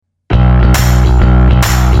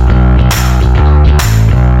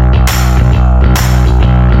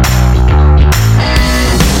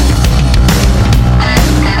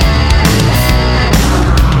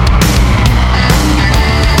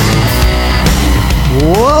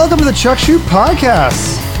to the Chuck Shoot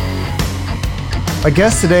Podcast. My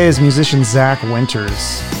guest today is musician Zach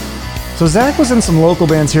Winters. So Zach was in some local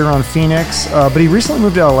bands here around Phoenix, but he recently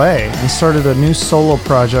moved to LA and started a new solo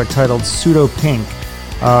project titled Pseudo Pink.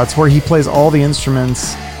 It's where he plays all the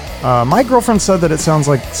instruments. My girlfriend said that it sounds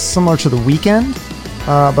like similar to The Weeknd,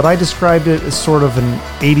 but I described it as sort of an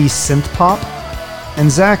 80s synth pop.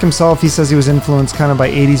 And Zach himself, he says he was influenced kind of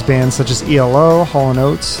by 80s bands such as ELO, Hall &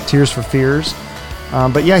 Oates, Tears for Fears.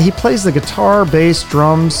 But yeah, he plays the guitar, bass,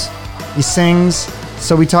 drums, he sings.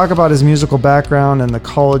 So we talk about his musical background and the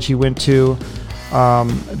college he went to,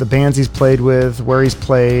 the bands he's played with, where he's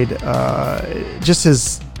played, just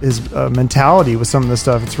his mentality with some of this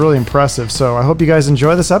stuff. It's really impressive. So I hope you guys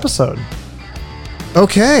enjoy this episode.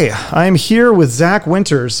 Okay, I'm here with Zach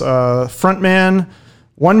Winters, frontman,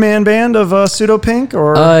 one-man band of Pseudo Pink,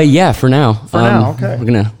 or yeah, for now. Okay. We're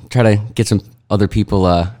gonna try to get some other people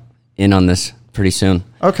in on this pretty soon.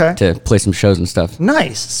 Okay. To play some shows and stuff.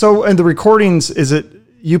 Nice. So, in the recordings, is it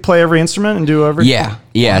you play every instrument and do every? Yeah.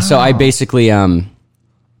 Wow. So I basically,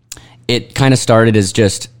 it kind of started as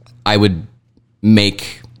just I would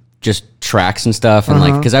make just tracks and stuff, and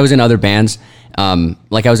like because I was in other bands.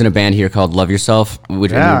 Like I was in a band here called Love Yourself.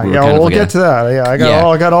 Which we'll get to that. Yeah, I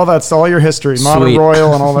got all that, all your history, Modern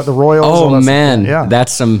Royal and all that, the Royals. Oh man, yeah,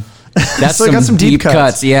 that's some so got some deep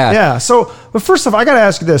cuts. Yeah. So, but first off, I got to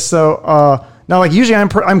ask you this. So now, like usually,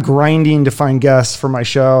 I'm grinding to find guests for my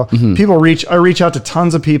show. Mm-hmm. I reach out to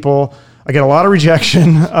tons of people. I get a lot of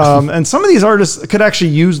rejection, and some of these artists could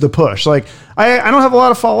actually use the push. Like I don't have a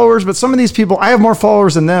lot of followers, but some of these people, I have more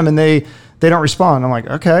followers than them, and they don't respond. I'm like,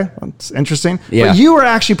 okay, that's interesting. Yeah. But you were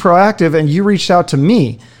actually proactive and you reached out to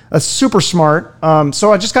me. That's super smart.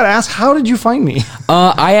 So I just got to ask, how did you find me?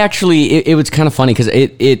 I actually, it was kind of funny because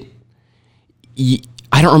I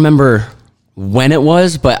don't remember when it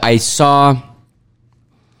was, but I saw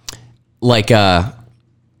like,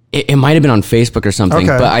 it might've been on Facebook or something,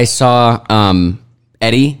 but I saw,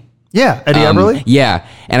 Eddie. Yeah, Eddie Eberle? Yeah,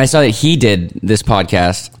 and I saw that he did this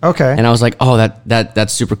podcast. Okay. And I was like, oh,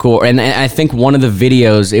 that's super cool. And I think one of the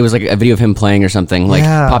videos, it was like a video of him playing or something, like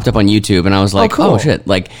popped up on YouTube, and I was like, cool. Oh shit.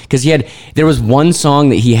 Like, because there was one song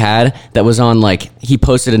that he had that was on, like, he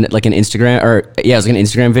posted an Instagram, it was like an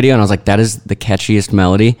Instagram video, and I was like, that is the catchiest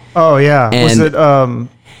melody. Oh yeah. And was it,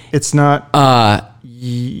 it's not,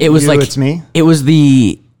 it was like, it's me? It was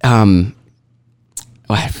the,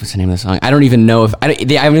 what's the name of the song? I don't even know if I don't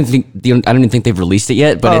even think they've released it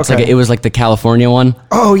yet. But like it was like the California one.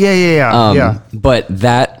 Oh yeah. But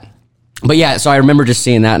yeah. So I remember just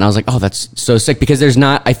seeing that, and I was like, oh, that's so sick, because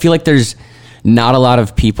I feel like there's not a lot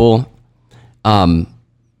of people,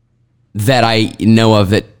 that I know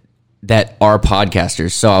of that are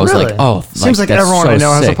podcasters. So I was like, oh, seems like everyone I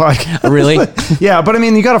know has a podcast. Really? Yeah, but I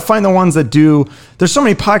mean, you got to find the ones that do. There's so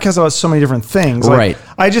many podcasts about so many different things. Like, right.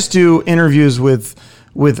 I just do interviews with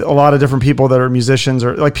a lot of different people that are musicians,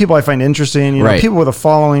 or like people I find interesting, you know, people with a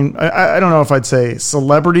following. I don't know if I'd say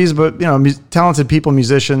celebrities, but you know, talented people,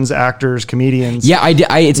 musicians, actors, comedians. Yeah,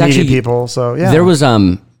 it's actually people. So yeah, there was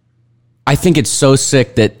I think it's so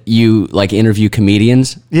sick that you like interview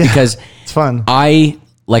comedians, because it's fun. I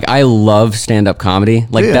love stand-up comedy.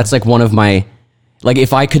 Like that's like one of my, like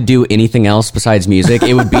if I could do anything else besides music,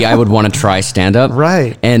 it would be I would want to try stand-up.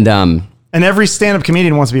 Right. And every stand-up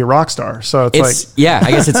comedian wants to be a rock star. So it's like... Yeah,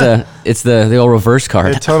 I guess it's the old reverse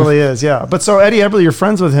card. It totally is, yeah. But so Eddie Eberle, you're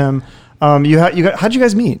friends with him. How'd you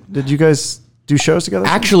guys meet? Did you guys do shows together?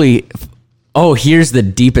 Actually, here's the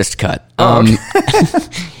deepest cut.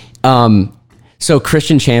 So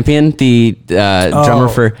Christian Champion, the drummer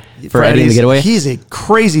for Eddie and the Getaway. He's a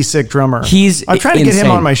crazy sick drummer. I'm trying to get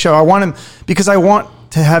him on my show. I want him because I want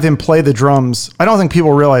to have him play the drums. I don't think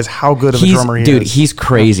people realize how good of a drummer he is. Dude, he's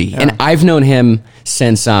crazy. Yeah. And I've known him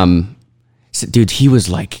since, he was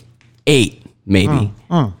like 8, maybe.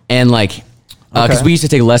 And like, because we used to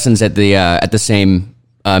take lessons at the same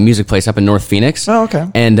music place up in North Phoenix. Oh, okay.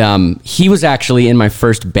 And he was actually in my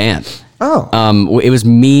first band. Oh. It was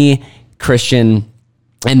me, Christian,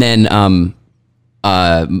 and then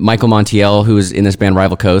Michael Montiel, who was in this band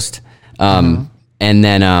Rival Coast. And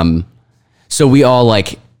then so we all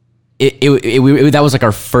like that was like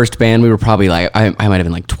our first band. We were probably like I might have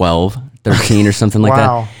been like 12, 13 or something like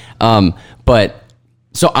that. But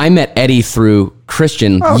so I met Eddie through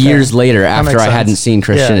Christian years later, after I hadn't seen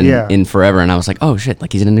Christian in forever, and I was like, oh shit,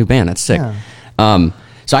 like he's in a new band. That's sick.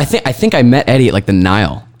 So I think I met Eddie at like the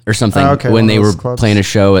Nile or something when they were playing a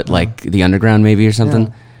show at like the Underground maybe or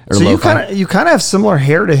something. or So lo-fi. you kind of have similar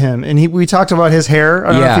hair to him, and we talked about his hair.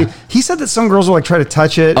 I don't know Yeah. if he said that some girls will like try to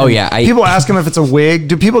touch it. Oh, and yeah, people ask him if it's a wig.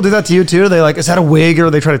 Do people do that to you too? They like, is that a wig, or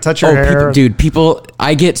they try to touch your hair? People,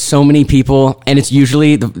 I get so many people, and it's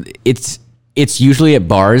usually at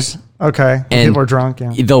bars. Okay, when And people are drunk.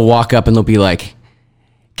 Yeah. they'll walk up and they'll be like,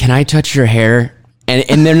 "Can I touch your hair?"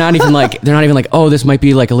 And they're not even like, "Oh, this might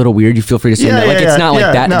be like a little weird. You feel free to say Yeah, no." Like, yeah, it's not yeah,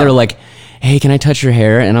 like that. no. They're like, "Hey, can I touch your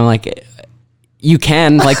hair?" And I'm like, "You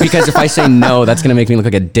can," like, because if I say no, that's gonna make me look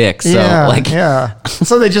like a dick. So yeah.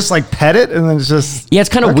 So they just like pet it, and then it's just yeah, it's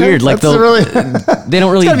kind of weird. Like that's really, they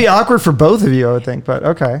don't really. it's gotta be awkward for both of you, I would think. But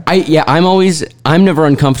okay. I'm never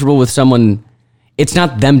uncomfortable with someone. It's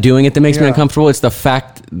not them doing it that makes me Yeah. uncomfortable. It's the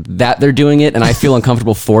fact that they're doing it, and I feel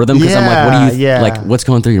uncomfortable for them because I'm like, what do you like? What's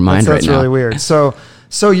going through your mind That's right now? really weird. So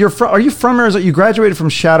are you from Arizona? You graduated from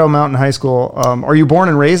Shadow Mountain High School. Are you born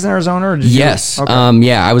and raised in Arizona? Or did Yes. You, okay.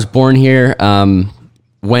 Yeah, I was born here.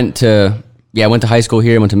 Went to high school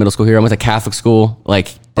here. Went to middle school here. I went to Catholic school.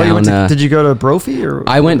 Like Oh, you down. went to, did you go to Brophy or?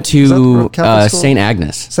 I went is that to Catholic school? St.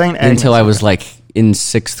 Agnes. St. Agnes, until I was like in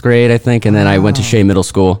 6th grade, I think, and then I went to Shea Middle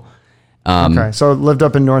School. Okay, so lived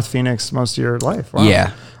up in North Phoenix most of your life. Wow.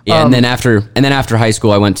 Yeah. And then after high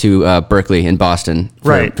school, I went to Berkeley in Boston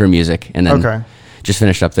for music, and then just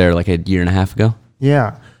finished up there like a year and a half ago.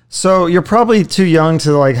 Yeah. So you're probably too young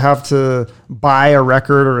to like have to buy a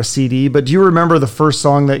record or a CD, but do you remember the first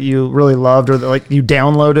song that you really loved or that, like you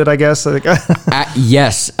downloaded, I guess? Like,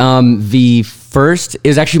 Yes. The first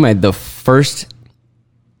is actually the first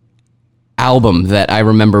album that I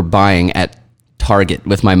remember buying at Target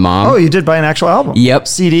with my mom. oh, you did buy an actual album? Yep.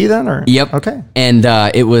 CD then? Or Yep. Okay. And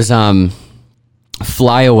it was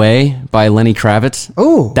Fly Away by Lenny Kravitz.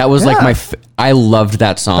 Oh, that was yeah. like I loved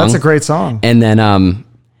that song. That's a great song. And then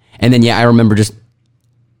yeah, I remember just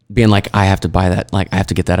being like, I have to buy that. Like, I have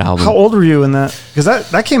to get that album. How old were you in that? Because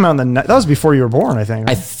that came out that was before you were born, I think.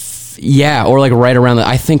 Right? Yeah, or like right around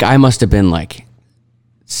I think I must have been like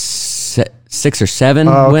 6 or 7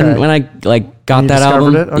 when I like got that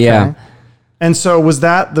album. It? Okay. Yeah. And so was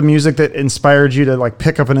that the music that inspired you to like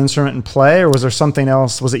pick up an instrument and play, or was there something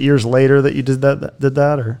else? Was it years later that you did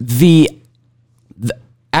that or?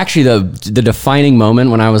 Actually the defining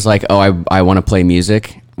moment when I was like, oh, I want to play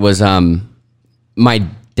music was my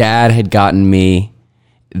dad had gotten me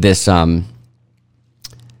this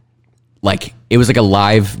like it was like a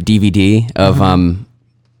live DVD of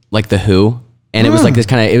like The Who. And it was like this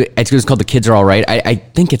kind of, it was called The Kids Are All Right. I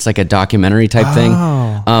think it's like a documentary type thing.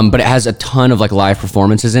 But it has a ton of like live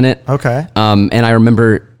performances in it. Okay. And I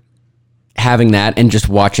remember having that and just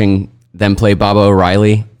watching them play Baba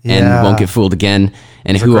O'Reilly and Won't Get Fooled Again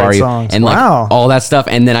and Who Are You? Songs. And like all that stuff.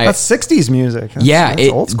 And then that's 60s music. That's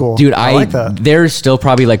old school. Dude, I like that. There's still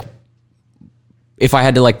probably like, if I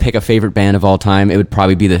had to like pick a favorite band of all time, it would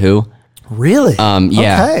probably be The Who. Really? Yeah.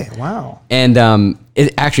 Okay. Wow. And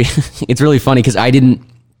it actually it's really funny because I didn't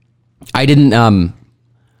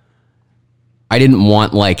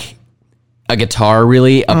want like a guitar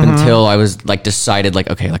really up until I was like decided like,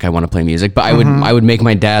 okay, like I want to play music. But I would make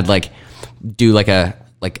my dad like do like a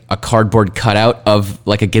cardboard cutout of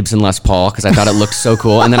like a Gibson Les Paul because I thought it looked so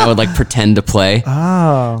cool, and then I would like pretend to play.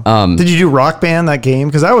 Oh. Did you do Rock Band, that game?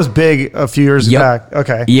 Because that was big a few years back.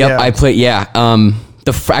 Okay. Yep. Yeah. I played. Yeah.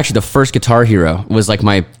 Actually, the first Guitar Hero was like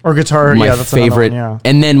my that's favorite. one, yeah.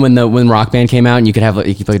 And then when Rock Band came out and you could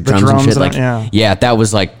play drums and shit. Like that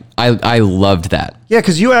was like I loved that. Yeah,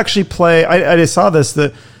 because you actually play. I just saw this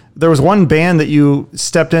that there was one band that you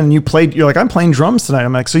stepped in and you played. You're like, I'm playing drums tonight.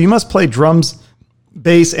 I'm like, so you must play drums,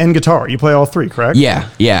 bass, and guitar. You play all three, correct? Yeah,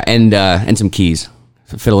 and some keys.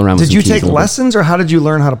 Fiddle around. Did you take lessons, or how did you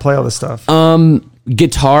learn how to play all this stuff?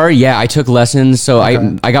 Guitar, yeah, I took lessons. So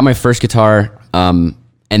I got my first guitar, and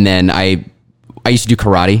then I used to do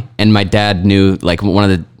karate, and my dad knew like one of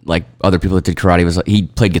the like other people that did karate was like, he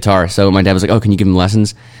played guitar. So my dad was like, oh, can you give him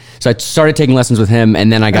lessons? So I started taking lessons with him,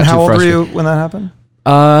 and then I got too frustrated. How old were you when that happened?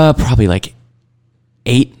 Probably like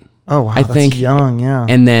 8. Oh wow, I think young, yeah.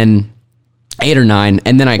 And then 8 or 9,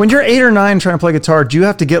 and then when you're 8 or 9 trying to play guitar, do you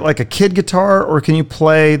have to get like a kid guitar, or can you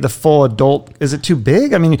play the full adult? Is it too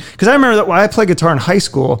big? I mean, because I remember that when I played guitar in high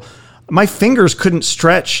school, my fingers couldn't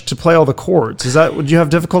stretch to play all the chords. Would you have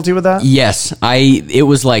difficulty with that? Yes,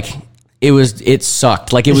 it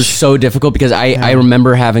sucked. Like it was so difficult because I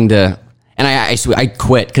remember having to, and I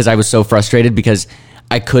quit because I was so frustrated because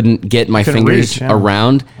I couldn't get my fingers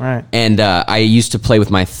around. Right. And I used to play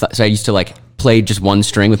with my so I used to like play just one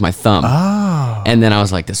string with my thumb. Oh. And then I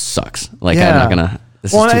was like, this sucks. Like I'm not gonna.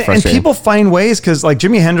 this Well, is too and frustrating. people find ways because like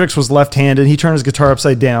Jimi Hendrix was left-handed. He turned his guitar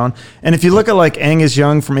upside down. And if you look at like Angus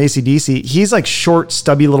Young from AC/DC, he's like short,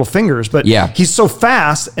 stubby little fingers, but Yeah. he's so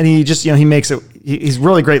fast and he just, he makes it. He's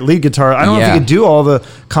really great lead guitar. I don't know if he could do all the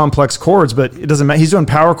complex chords, but it doesn't matter. He's doing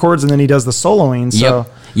power chords and then he does the soloing. So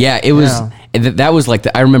Yep. Yeah, it was, that was like,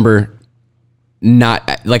 I remember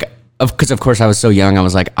not like, because of course I was so young. I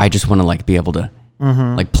was like, I just want to like be able to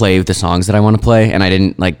like play the songs that I want to play. And I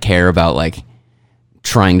didn't like care about like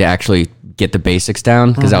trying to actually get the basics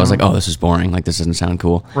down because I was like, oh, this is boring. Like this doesn't sound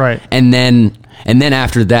cool. Right. And then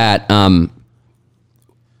after that, I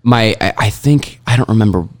think, I don't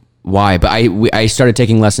remember why, but I started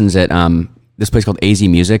taking lessons at this place called AZ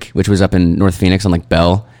Music, which was up in North Phoenix on like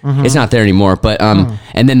Bell. It's not there anymore, but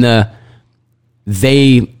and then a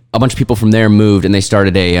bunch of people from there moved and they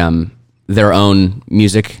started their own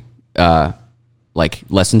music like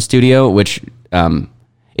lesson studio, which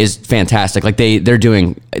is fantastic. Like they're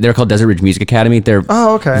called Desert Ridge Music Academy. They're okay.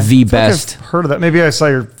 the I feel like best. I've heard of that. Maybe I saw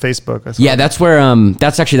your Facebook. I saw Yeah, that's where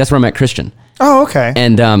that's where I met Christian. Oh, okay.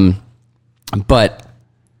 And but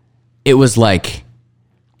it was like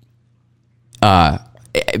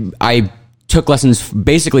I took lessons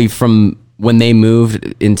basically from when they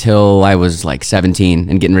moved until I was like 17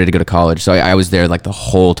 and getting ready to go to college. So I was there like the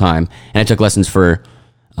whole time, and I took lessons for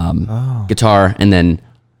guitar, and then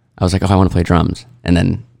I was like, oh, I want to play drums, and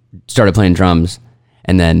then started playing drums,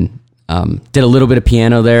 and then did a little bit of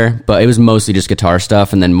piano there, but it was mostly just guitar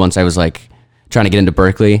stuff. And then once I was like trying to get into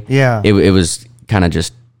Berkeley, it was kind of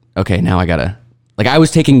just, okay, now I gotta, like, I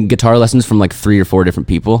was taking guitar lessons from like 3 or 4 different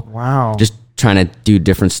people. Wow. Just trying to do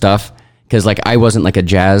different stuff. Cause like I wasn't like a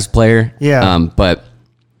jazz player. Yeah. But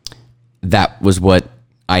that was what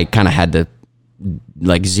I kind of had to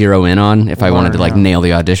like zero in on if I wanted to like nail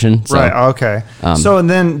the audition. So, right. Okay. So, and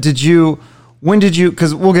then when did you,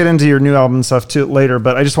 because we'll get into your new album and stuff too later,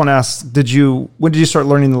 but I just want to ask, when did you start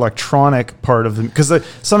learning the electronic part of them? Because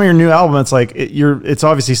some of your new album, it's like, it's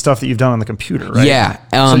obviously stuff that you've done on the computer, right? Yeah.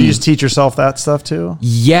 So you just teach yourself that stuff too?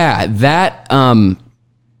 Yeah. That,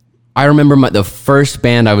 I remember the first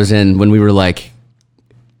band I was in when we were like,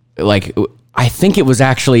 I think it was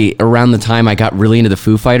actually around the time I got really into the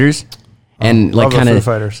Foo Fighters. And like kind of, Foo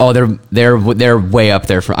Fighters. Oh, they're way up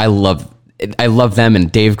there. I love them,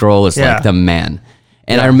 and Dave Grohl is like the man.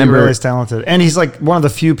 And I remember, he really is talented, and he's like one of the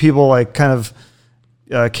few people like kind of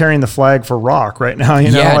carrying the flag for rock right now.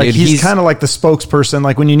 You know, Yeah, like dude, he's kind of like the spokesperson.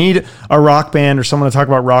 Like when you need a rock band or someone to talk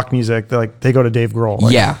about rock music, they go to Dave Grohl.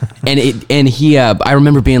 Like, yeah, and he, I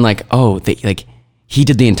remember being like, oh, he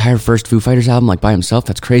did the entire first Foo Fighters album like by himself.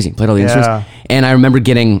 That's crazy. He played all the instruments, and I remember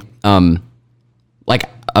getting like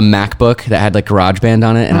a MacBook that had like GarageBand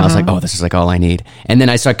on it, and I was like, oh, this is like all I need. And then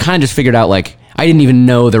I kind of just figured out like I didn't even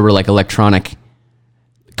know there were like electronic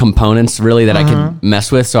components really that I could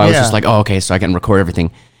mess with. So I was just like, oh, okay, so I can record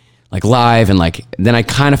everything like live, and like then I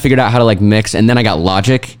kind of figured out how to like mix, and then I got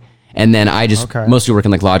Logic, and then I just mostly work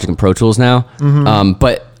in like Logic and Pro Tools now.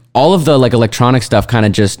 But all of the like electronic stuff kind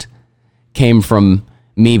of just came from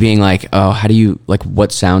me being like, oh, how do you like,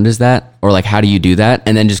 what sound is that, or like how do you do that,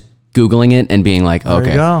 and then just Googling it and being like, okay,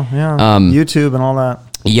 there you go. Yeah, YouTube and all that.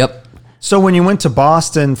 Yep. So when you went to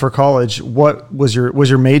Boston for college, what was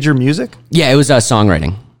your major? Music? Yeah, it was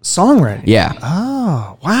songwriting. Songwriting. Yeah.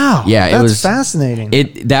 Oh, wow. Yeah, That's it was fascinating.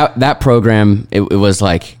 That program. It was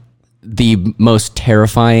like the most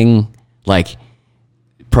terrifying like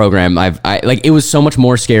program I like. It was so much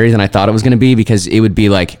more scary than I thought it was going to be, because it would be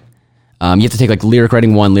like you have to take like lyric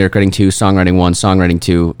writing 1, lyric writing 2, songwriting 1, songwriting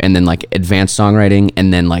 2, and then like advanced songwriting,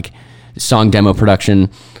 and then like song demo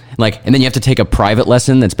production, like, and then you have to take a private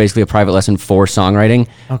lesson that's basically a private lesson for songwriting.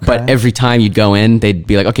 Okay. But every time you'd go in, they'd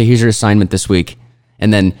be like, okay, here's your assignment this week,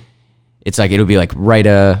 and then it's like it'll be like write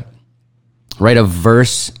a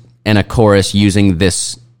verse and a chorus using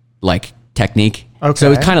this like technique. Okay.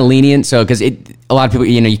 So it's kind of lenient. So because a lot of people,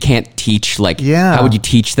 you can't teach like how would you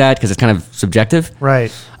teach that, because it's kind of subjective.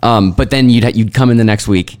 Right. But then you'd come in the next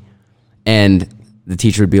week, and the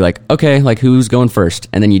teacher would be like, okay, like who's going first?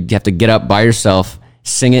 And then you'd have to get up by yourself,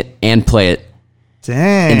 sing it and play it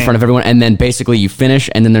in front of everyone. And then basically you finish,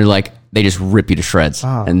 and then they just rip you to shreds.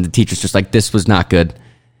 Oh. And the teacher's just like, this was not good.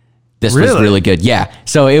 This was really good. Yeah.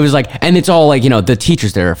 So it was like, and it's all like, the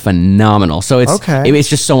teachers there are phenomenal. So it's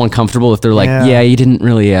just so uncomfortable if they're like, yeah you didn't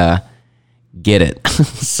really get it.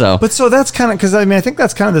 So that's kind of, because I think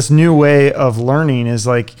that's kind of this new way of learning, is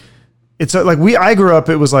like, it's like I grew up,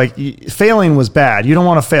 it was like failing was bad. You don't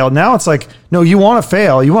want to fail. Now it's like, no, you want to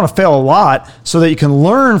fail. You want to fail a lot so that you can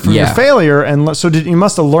learn from your failure. And so you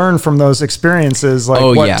must have learned from those experiences,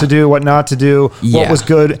 like what to do, what not to do, what was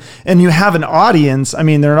good. And you have an audience. I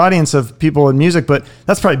mean, they're an audience of people in music, but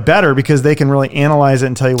that's probably better because they can really analyze it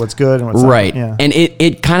and tell you what's good and what's right. not. Yeah. And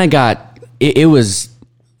it kind of got, it was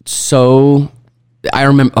so, I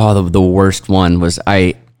remember, the worst one was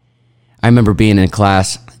I remember being in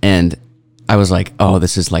class and I was like, oh,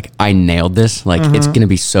 this is like, I nailed this. Like, it's going to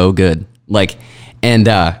be so good. Like, and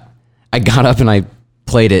I got up and I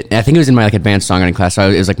played it. I think it was in my like advanced songwriting class. So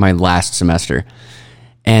it was like my last semester.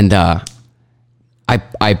 And I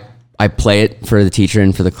play it for the teacher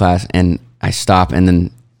and for the class and I stop and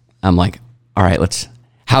then I'm like, all right,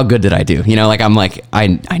 how good did I do? You know, like, I'm like, I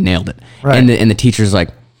nailed it. Right. And the teacher's like,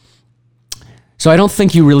 so I don't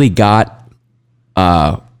think you really got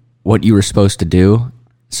what you were supposed to do.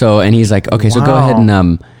 So, and he's like, okay, so go ahead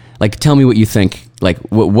and, like, tell me what you think. Like,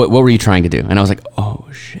 what were you trying to do? And I was like, oh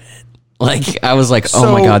shit. Like, I was like,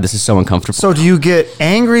 oh my God, this is so uncomfortable. So do you get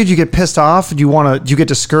angry? Do you get pissed off? Do you get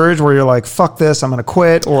discouraged where you're like, fuck this, I'm going to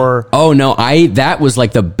quit? Or, oh no, that was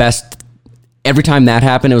like the best. Every time that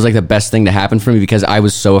happened, it was like the best thing to happen for me because I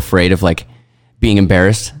was so afraid of like being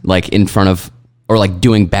embarrassed, like in front of, or like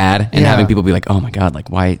doing bad and having people be like, oh my God, like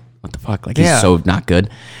why, what the fuck? Like he's so not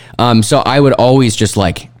good. So I would always just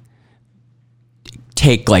like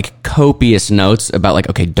take like copious notes about like,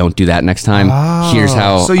 okay, don't do that next time. Here's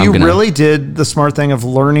how. So you really did the smart thing of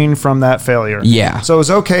learning from that failure. Yeah. So it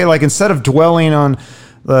was okay. Like instead of dwelling on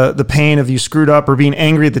the pain of you screwed up or being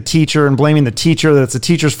angry at the teacher and blaming the teacher that it's the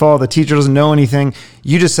teacher's fault, the teacher doesn't know anything,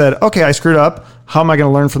 you just said, okay, I screwed up. How am I going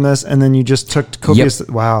to learn from this? And then you just took copious. Yep.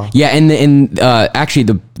 Wow. Yeah. And actually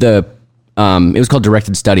the it was called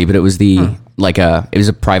directed study, but it was it was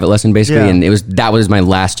a private lesson basically. And that was my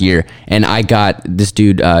last year. And I got this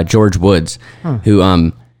dude, George Woods,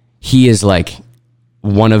 who, he is like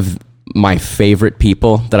one of my favorite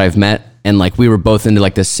people that I've met. And like, we were both into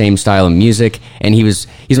like the same style of music and he's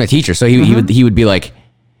my teacher. So he would be like,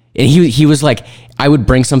 and he was like, I would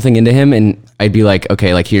bring something into him and I'd be like,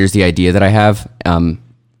 okay, like here's the idea that I have. And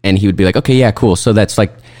he would be like, okay, yeah, cool. So that's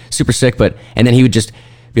like super sick. And then he would just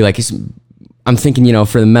be like, I'm thinking,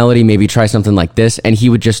 for the melody, maybe try something like this. And he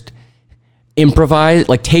would just improvise,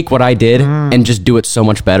 like take what I did and just do it so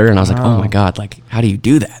much better. And I was like, oh my God, like, how do you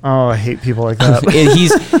do that? Oh, I hate people like that.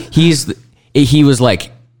 He was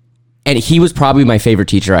like, and he was probably my favorite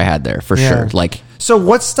teacher I had there for sure. Like, so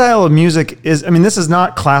what style of music is, I mean, this is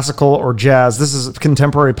not classical or jazz. This is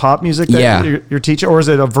contemporary pop music that you're teaching, or is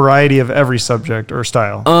it a variety of every subject or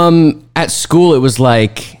style? At school, it was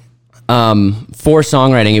like, for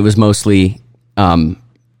songwriting, it was mostly,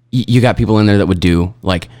 you got people in there that would do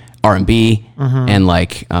like R&B and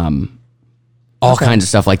like, all kinds of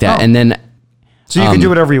stuff like that. And then, so you can do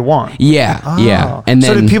whatever you want. Yeah. Yeah. And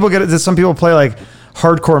then, so did some people play like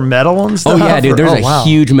hardcore metal and stuff? Oh yeah, dude. There's a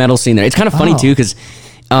huge metal scene there. It's kind of funny too, because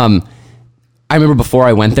I remember before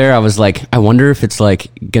I went there, I was like, I wonder if it's like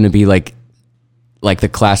gonna be like the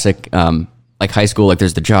classic like high school, like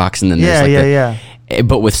there's the jocks and then there's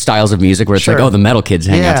but with styles of music where it's like, oh, the metal kids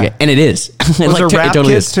hang out together. And it is. Was like, there rap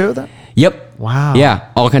totally kids too then? Yep. Wow. Yeah.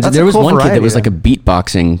 All kinds of, there was one kid that was like a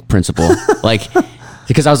beatboxing principal. Like,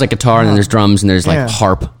 because I was like guitar and then there's drums and there's like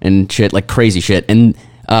harp and shit, like crazy shit. And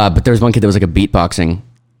but there was one kid that was like a beatboxing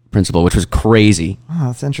principal, which was crazy. Oh,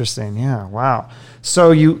 that's interesting. Yeah. Wow.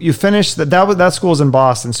 So you finished that school was in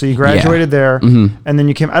Boston. So you graduated there and then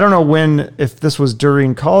you came, I don't know if this was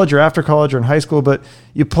during college or after college or in high school, but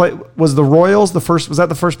was the Royals was that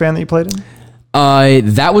the first band that you played in?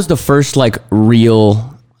 That was the first like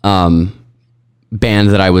real, band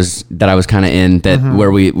that I was kind of in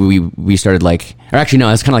where we started like, or actually no,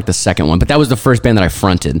 that's kind of like the second one, but that was the first band that I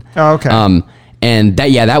fronted. Oh, okay. And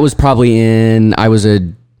that was probably I was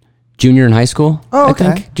a junior in high school. Oh, okay.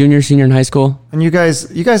 I think. Junior, senior in high school. And you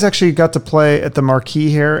guys actually got to play at the Marquee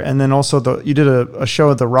here, and then also you did a show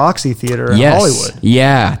at the Roxy Theater in Hollywood.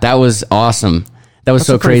 Yeah, that was awesome. That's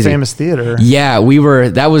so crazy. Famous theater. Yeah,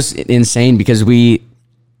 that was insane because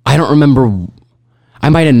I don't remember, I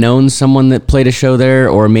might have known someone that played a show there,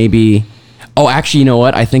 or maybe, oh, actually, you know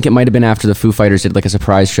what? I think it might have been after the Foo Fighters did like a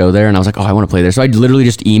surprise show there, and I was like, oh, I want to play there. So I literally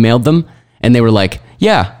just emailed them, and they were like,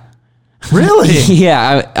 yeah. Really?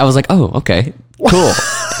 Yeah. I was like, oh, okay, cool.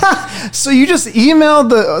 So you just emailed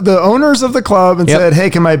the owners of the club and said, hey,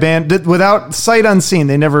 can my band, without sight unseen,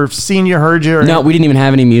 they never seen you, heard you? No, we didn't even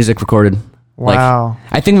have any music recorded. Wow. Like,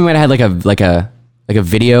 I think we might have had like a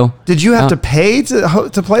video. Did you have to pay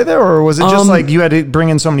to play there, or was it just like you had to bring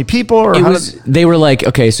in so many people? Or they were like,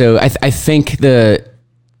 okay, so I think the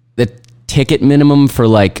ticket minimum for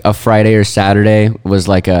like a Friday or Saturday was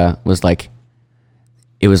like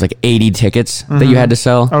 80 tickets that you had to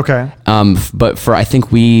sell. Okay. But for, I think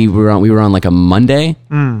we were on like a Monday,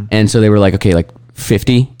 and so they were like, okay, like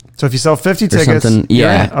 50. So if you sell 50 or tickets, something,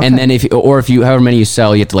 yeah. okay. And then if you however many you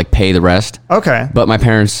sell, you have to like pay the rest. Okay. But my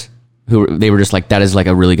parents, they were just like, that is like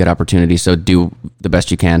a really good opportunity, so do the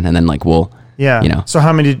best you can, and then like we'll, yeah. you know. So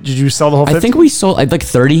how many did you sell the whole 50? I think we sold like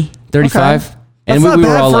 30, 35. Okay. And That's not we bad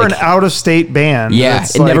were all for like, an out-of-state band. Yeah,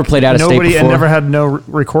 It's it never played out of state nobody, and before. never had no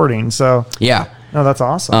recording. So yeah. no, that's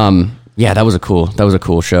awesome. Yeah, that was a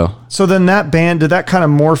cool show. So then that band, did that kind of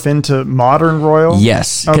morph into Modern Royal?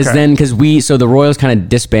 Yes, Okay. because the Royals kind of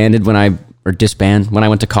disbanded when I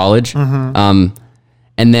went to college. And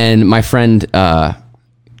then my friend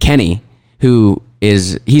Kenny,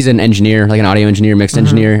 he's an engineer, like an audio engineer, mixed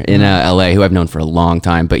engineer in LA, who I've known for a long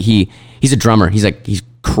time, but he's a drummer. He's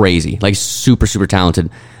crazy, like super, super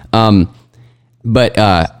talented.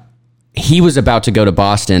 But he was about to go to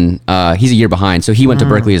Boston. He's a year behind, so he went to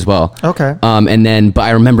Berkeley as well. Okay. But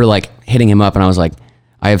I remember like hitting him up, and I was like,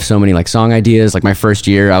 I have so many like song ideas. Like my first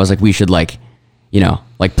year, I was like, we should like, you know,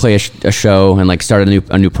 like play a show and like start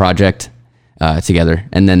a new project together.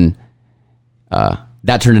 And then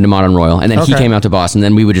that turned into Modern Royal. And then he Okay. came out to Boston.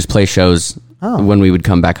 Then we would just play shows when we would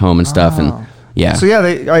come back home and stuff. And yeah. So yeah,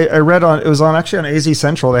 I read it was actually on AZ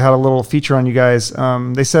Central. They had a little feature on you guys.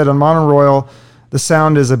 They said on Modern Royal, the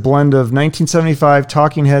sound is a blend of 1975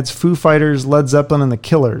 Talking Heads, Foo Fighters, Led Zeppelin, and The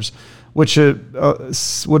Killers, which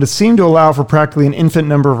would seem to allow for practically an infinite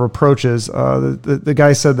number of approaches. The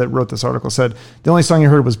guy that wrote this article said the only song you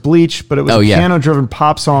heard was Bleach, but it was a piano-driven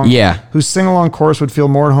pop song whose sing-along chorus would feel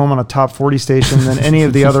more at home on a top 40 station than any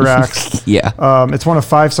of the other acts. It's one of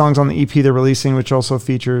 5 songs on the EP they're releasing, which also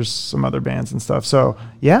features some other bands and stuff. So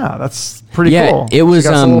yeah, that's pretty cool. It was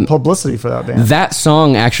got some little publicity for that band. That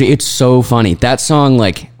song, actually, it's so funny. That song,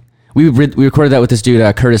 like, we recorded that with this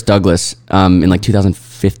dude, Curtis Douglas, in like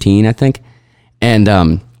 2015, I think.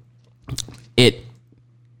 And it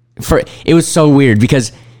was so weird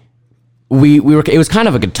because it was kind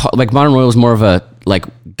of a guitar, like Modern Royal was more of a like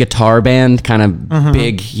guitar band, kind of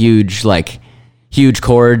big, huge, like huge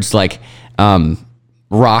chords, like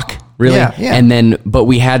rock, really. Yeah. And then, but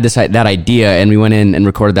we had that idea, and we went in and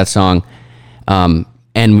recorded that song, and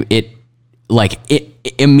in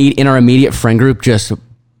our immediate friend group, just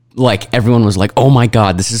like everyone was like, oh my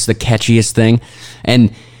God, this is the catchiest thing.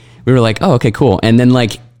 And we were like, oh, okay, cool. And then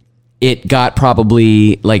like it got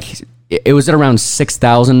probably like, it was at around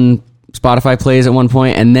 6,000 Spotify plays at one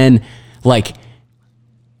point. And then like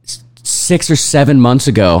 6 or 7 months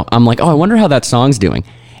ago, I'm like, oh, I wonder how that song's doing.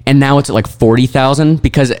 And now it's at like 40,000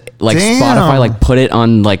 because like Spotify like put it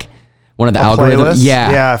on like one of the algorithms. Playlist?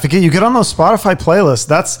 Yeah. If you get on those Spotify playlists,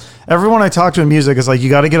 that's everyone I talk to in music is like,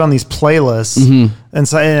 you got to get on these playlists. And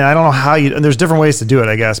so, and I don't know how and there's different ways to do it,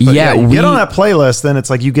 I guess. But you get on that playlist, then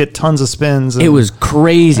it's like you get tons of spins. And, it was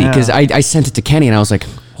crazy because I sent it to Kenny and I was like,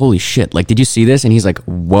 holy shit, like, did you see this? And he's like,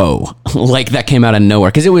 whoa, like that came out of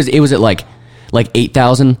nowhere. Cause it was at like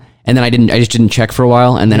 8,000. And then I just didn't check for a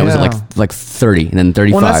while, and then it was at like 30, and then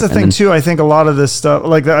 35. Well, that's the thing too. I think a lot of this stuff,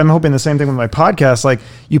 like I'm hoping the same thing with my podcast. Like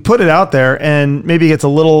you put it out there, and maybe it gets a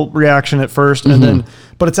little reaction at first, and then,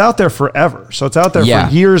 but it's out there forever. So it's out there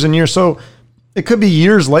for years and years. So it could be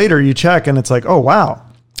years later you check, and it's like, oh wow.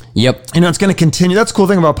 Yep. You know, it's going to continue. That's the cool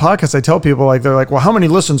thing about podcasts. I tell people, like, they're like, well, how many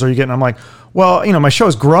listens are you getting? I'm like, well, you know, my show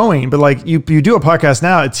is growing, but like you do a podcast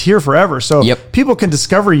now, it's here forever. So people can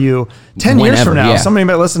discover you 10 years from now. Somebody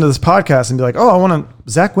might listen to this podcast and be like, oh, I want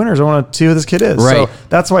Zach Winters. I want to see who this kid is. Right. So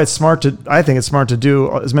that's why I think it's smart to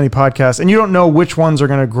do as many podcasts, and you don't know which ones are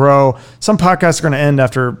going to grow. Some podcasts are going to end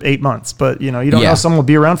after 8 months, but you know, you don't know, some will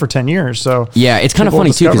be around for 10 years. So yeah, it's kind of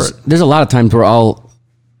funny too, because there's a lot of times where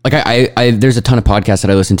I there's a ton of podcasts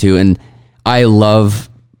that I listen to, and I love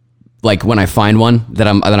like when I find one that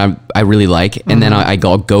I really like, and then I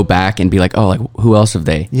go back and be like, oh, like who else have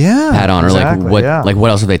they had on, or like what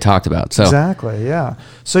else have they talked about? So exactly, yeah.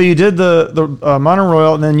 So you did the Modern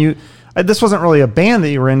Royal, and then this wasn't really a band that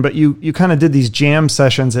you were in, but you kind of did these jam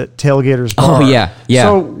sessions at Tailgater's Bar. Oh yeah.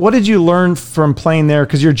 So what did you learn from playing there?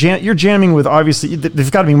 Because you're jamming with, obviously they've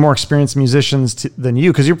got to be more experienced musicians than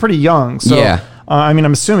you, because you're pretty young. So I mean,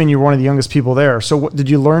 I'm assuming you were one of the youngest people there. So did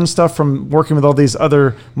you learn stuff from working with all these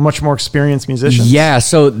other much more experienced musicians? Yeah.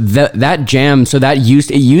 So that jam, it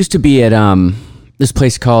used to be at this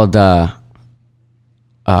place called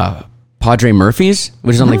Padre Murphy's,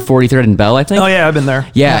 which is on like 43rd and Bell, I think. Oh yeah, I've been there.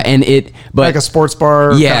 Yeah, and but like a sports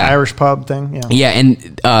bar, kind of Irish pub thing. Yeah. Yeah,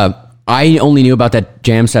 and I only knew about that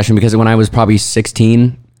jam session because when I was probably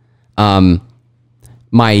 16,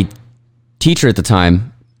 my teacher at the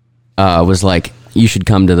time, was like, you should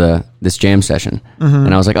come to this jam session.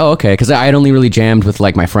 And I was like, oh, okay. Cause I had only really jammed with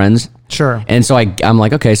like my friends. Sure. And so I'm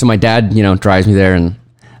like, okay. So my dad, drives me there, and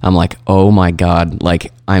I'm like, oh my God,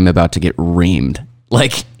 like I'm about to get reamed.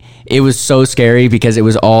 Like it was so scary because it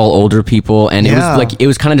was all older people, and it was like, it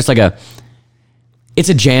was kind of just like it's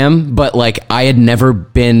a jam, but like I had never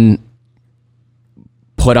been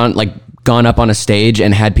put on, like gone up on a stage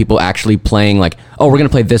and had people actually playing like, oh, we're going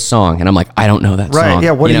to play this song. And I'm like, I don't know that song. Right.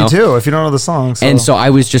 Yeah. What do you do if you don't know the song? So. And so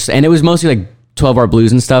I was just, and it was mostly like 12-bar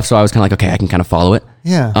blues and stuff. So I was kind of like, okay, I can kind of follow it.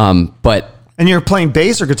 Yeah. And you're playing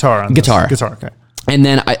bass or guitar on guitar. This? Guitar. Okay. And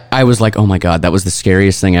then I was like, oh my God, that was the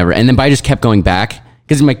scariest thing ever. And then, but I just kept going back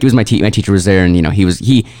because it was my teacher was there, and he's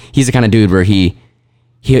the kind of dude where he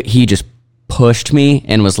just pushed me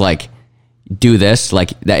and was like, do this, like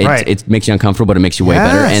that. Right. It makes you uncomfortable, but it makes you way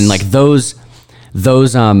better. And like those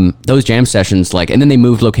jam sessions, like, and then they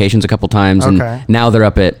moved locations a couple times, and now they're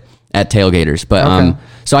up at Tailgaters. But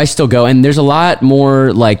so I still go, and there's a lot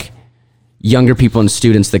more like younger people and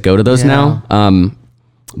students that go to those now.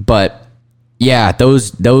 But yeah,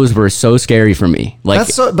 those were so scary for me. Like,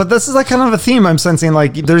 but this is like kind of a theme I'm sensing.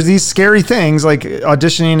 Like, there's these scary things, like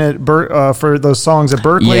auditioning at for those songs at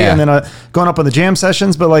Berkeley, and then going up on the jam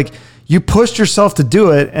sessions. But like, you pushed yourself to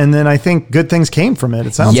do it, and then I think good things came from it.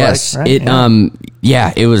 It sounds like,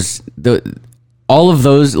 right? It was all of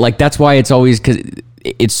those. Like, that's why it's always, because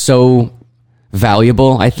it's so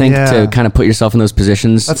valuable, I think, to kind of put yourself in those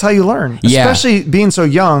positions. That's how you learn, especially being so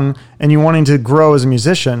young and you wanting to grow as a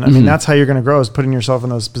musician. I mean, that's how you're going to grow, is putting yourself in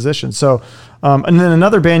those positions. So, and then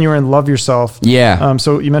another band you were in, Love Yourself. Yeah.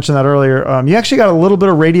 So you mentioned that earlier. You actually got a little bit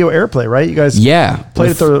of radio airplay, right? You guys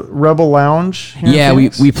played at the Rebel Lounge.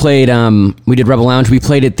 We played, we did Rebel Lounge. We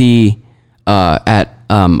played at the, at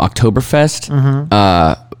Oktoberfest,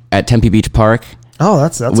 at Tempe Beach Park. Oh,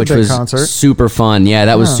 that's a big concert. Super fun. Yeah,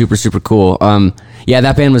 that was super, super cool.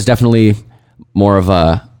 That band was definitely more of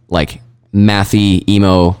a like mathy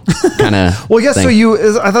emo kind of. Well, yes. Thing.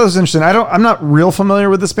 So I thought it was interesting. I'm not real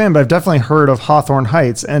familiar with this band, but I've definitely heard of Hawthorne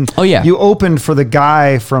Heights. And you opened for the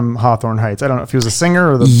guy from Hawthorne Heights. I don't know if he was a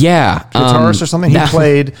singer or the guitarist or something. He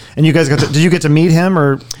played, and you guys did you get to meet him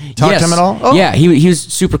or talk to him at all? Oh. Yeah, he was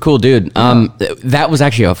super cool, dude. That was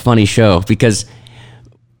actually a funny show because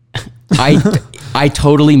I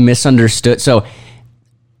totally misunderstood. So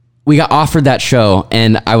we got offered that show,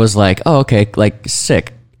 and I was like, oh, okay, like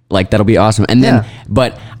sick. Like, that'll be awesome. And then,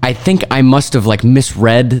 but I think I must have like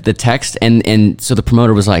misread the text. And so the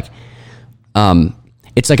promoter was like,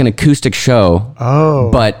 it's like an acoustic show,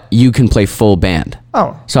 but you can play full band.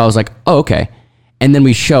 Oh. So I was like, oh, okay. And then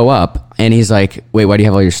we show up, and he's like, wait, why do you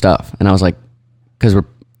have all your stuff? And I was like, because we're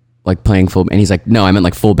like playing full. And he's like, no, I meant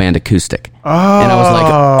like full band acoustic. Oh. And I was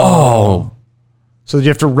like, oh. So did you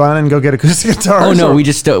have to run and go get acoustic guitars? Oh no, we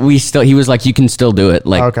still, he was like, you can still do it.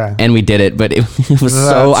 Like, and we did it, but it was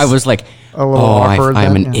so, I was like, a little awkward.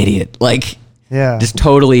 I'm an idiot. Like, just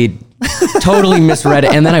totally misread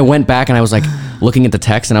it. And then I went back and I was like looking at the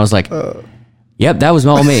text, and I was like, yep, that was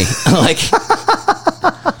all me. Like,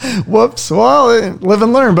 whoops. Well, live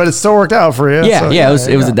and learn, but it still worked out for you. Yeah.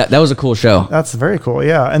 So, that was a cool show. That's very cool.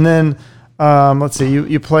 Yeah. And then, let's see,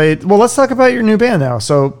 you played, well, let's talk about your new band now.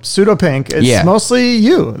 So Pseudo Pink, it's mostly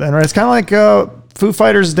you then, right? It's kind of like Foo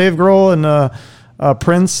Fighters, Dave Grohl, and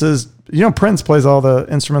Prince is, Prince plays all the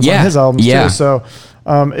instruments on his albums too. So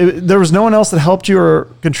there was no one else that helped you or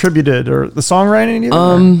contributed, or the songwriting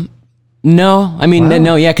even? No, I mean,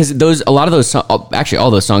 no, because a lot of those, actually all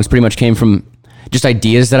those songs pretty much came from just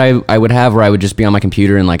ideas that I would have, where I would just be on my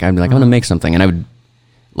computer and like, I'd be like, I'm going to make something. And I would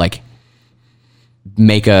like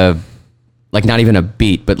make like not even a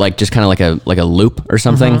beat, but like just kind of like a loop or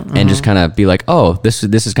something, and just kind of be like, oh, this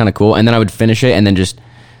is kind of cool. And then I would finish it and then just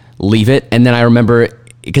leave it. And then I remember,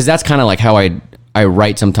 because that's kind of like how I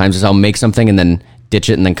write sometimes, is I'll make something and then ditch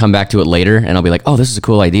it and then come back to it later, and I'll be like, oh, this is a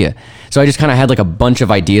cool idea. So I just kind of had like a bunch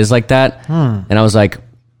of ideas like that. And I was like,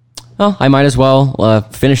 well, I might as well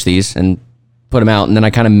finish these and put them out. And then I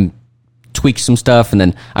kind of tweaked some stuff, and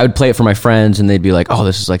then I would play it for my friends, and they'd be like, oh,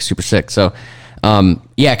 this is like super sick. So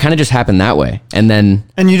it kind of just happened that way. And then,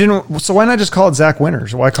 so why not just call it Zach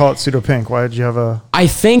Winters? Why call it Pseudo Pink? Why did you have I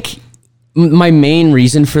think my main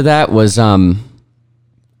reason for that was,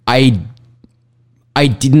 I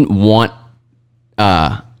didn't want,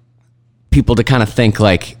 people to kind of think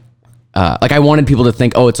like I wanted people to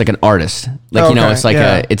think, oh, it's like an artist. Like, it's like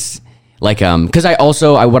it's like, cause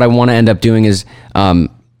what I want to end up doing is,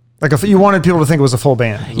 like you wanted people to think it was a full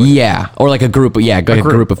band. Or like a group. A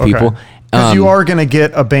group of people. Because you are going to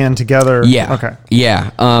get a band together. Yeah. Okay.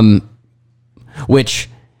 Yeah. Which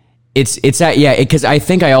it's that, yeah, because I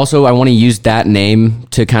think I want to use that name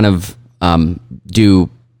to kind of do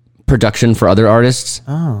production for other artists.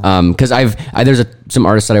 Because there's some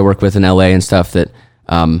artists that I work with in LA and stuff that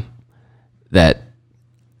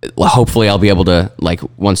hopefully I'll be able to, like,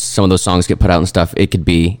 once some of those songs get put out and stuff, it could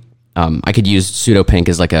be I could use Pseudo Pink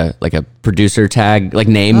as like a producer tag, like,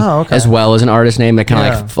 name, as well as an artist name, that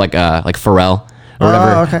kind of like Pharrell or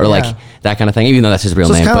whatever, or like that kind of thing, even though that's his real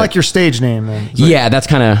name. So it's kind of like your stage name then. Yeah, that's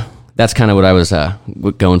kind of what I was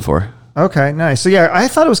going for. Okay, nice. So yeah, I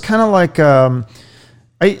thought it was kind of like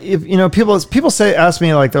people ask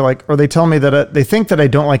me, like, they're like, or they tell me that they think that I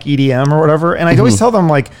don't like EDM or whatever, and I always tell them,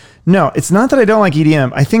 like, no, it's not that I don't like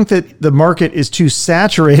EDM. I think that the market is too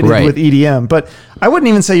saturated with EDM, but I wouldn't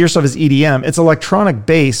even say your stuff is EDM. It's electronic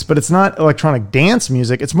bass, but it's not electronic dance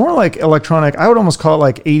music. It's more like electronic. I would almost call it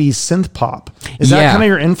like 80s synth pop. Is that kind of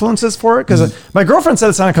your influences for it? Because my girlfriend said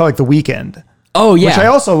it sounded kind of like The Weeknd. Oh yeah, which I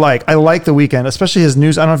also like. I like The Weeknd, especially his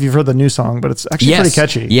news. I don't know if you've heard the new song, but it's actually pretty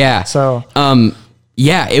catchy. Yeah. So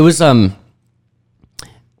yeah, it was I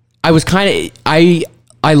was kind of I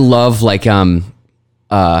love like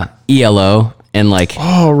ELO and like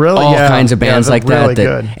all kinds of bands like really that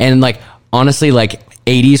good. And like honestly, like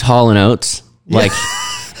 80s Hall & Oates, like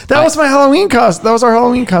that was my Halloween costume. That was our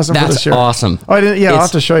Halloween costume for this year. That's awesome. Oh, I didn't. Yeah, I'll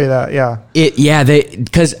have to show you that. Yeah.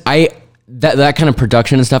 Because that kind of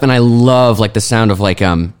production and stuff, and I love like the sound of like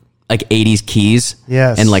 80s keys,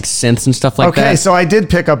 and like synths and stuff like that. Okay, so I did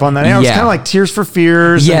pick up on that. Yeah, it was kind of like Tears for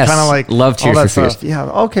Fears. Yes, and kind of like love Tears for Fears. Yeah.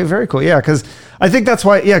 Okay, very cool. Yeah, because I think that's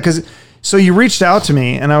why. Yeah, because so you reached out to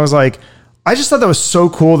me, and I was like, I just thought that was so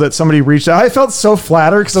cool that somebody reached out. I felt so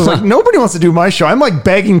flattered because I was like, nobody wants to do my show. I'm like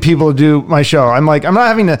begging people to do my show. I'm like, I'm not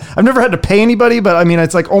having to. I've never had to pay anybody, but I mean,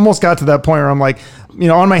 it's like almost got to that point where I'm like,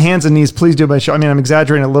 on my hands and knees, please do my show. I mean, I'm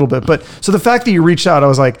exaggerating a little bit, but so the fact that you reached out, I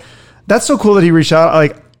was like, that's so cool that he reached out.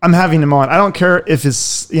 Like, I'm having him on. I don't care if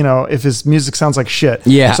his music sounds like shit.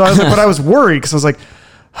 Yeah. So I was like, but I was worried because I was like,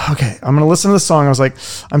 okay, I'm going to listen to the song. I was like,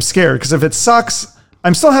 I'm scared because if it sucks,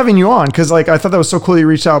 I'm still having you on. Cause like, I thought that was so cool you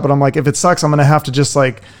reached out, but I'm like, if it sucks, I'm going to have to just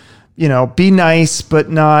like, be nice, but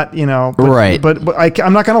not, right. But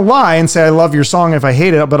I'm not going to lie and say I love your song if I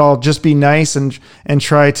hate it, but I'll just be nice and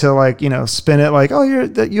try to like, spin it like, oh,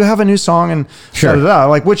 you have a new song and sure.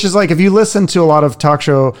 Like, which is like, if you listen to a lot of talk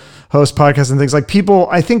show host podcasts and things, like people,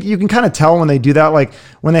 I think you can kind of tell when they do that, like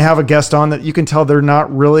when they have a guest on, that you can tell they're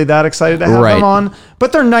not really that excited to have them on,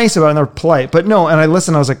 but they're nice about it and they're polite. But no, and I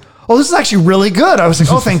listened, I was like, oh, this is actually really good. I was like,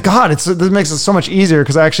 oh, thank God. This makes it so much easier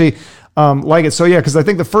because I actually like it. So yeah, because I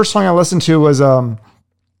think the first song I listened to was oh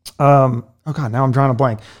God, now I'm drawing a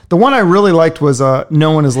blank. The one I really liked was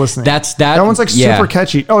No One Is Listening. That one's like super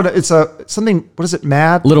catchy. Oh, it's something. What is it?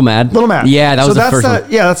 Mad. Little Mad. Yeah, that was the first one.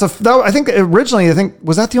 Yeah, I think originally,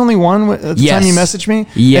 was that the only one at the time you messaged me?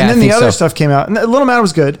 Yeah, and then the other stuff came out. And Little Mad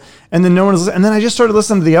was good. And then No One Is Listening. And then I just started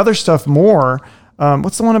listening to the other stuff more.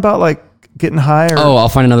 What's the one about like getting high? I'll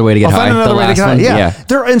find another way to get high. Yeah.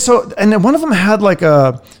 And then one of them had like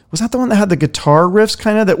was that the one that had the guitar riffs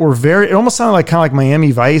kind of that were it almost sounded like kind of like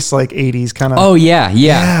Miami Vice, like 80s kind of. Oh yeah.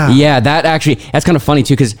 That's kind of funny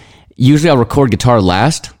too, because usually I'll record guitar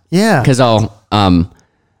last. Yeah. Because I'll kind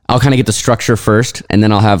of get the structure first, and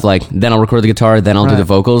then I'll record the guitar, then I'll do the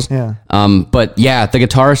vocals. Yeah. But yeah, the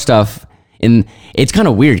guitar stuff, it's kind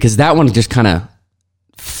of weird because that one just kind of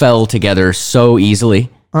fell together so easily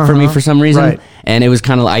for me for some reason. Right. And it was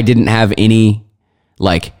kind of, I didn't have any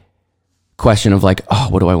like question of like, oh,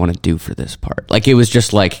 what do I want to do for this part? Like it was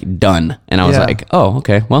just like done. And I was like, oh,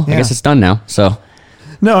 okay, well, I guess it's done now. So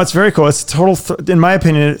no, it's very cool. It's total, in my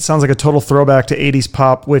opinion, it sounds like a total throwback to 80s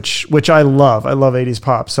pop, which I love. I love 80s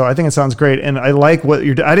pop. So I think it sounds great. And I like what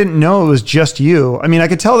I didn't know it was just you. I mean, I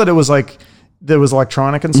could tell that it was like, there was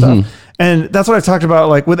electronic and stuff. Mm-hmm. And that's what I've talked about.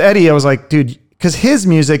 Like with Eddie, I was like, dude, because his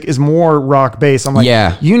music is more rock based. I'm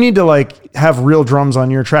like, you need to like have real drums on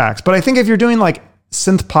your tracks. But I think if you're doing like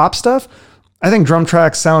synth pop stuff, I think drum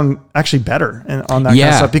tracks sound actually better on that kind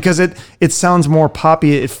of stuff because it sounds more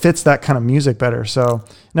poppy. It fits that kind of music better. So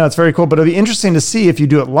no, it's very cool. But it'll be interesting to see if you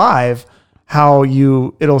do it live, how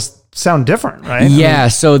it'll sound different, right? Yeah.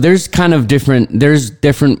 So there's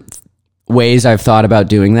different ways I've thought about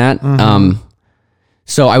doing that. Mm-hmm.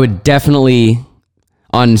 So I would definitely,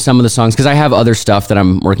 on some of the songs, because I have other stuff that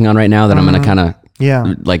I'm working on right now that I'm going to kind of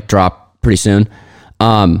like drop pretty soon.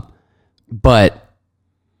 But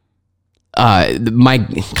my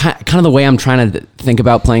kind of the way I'm trying to think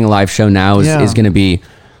about playing a live show now is going to be,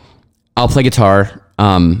 I'll play guitar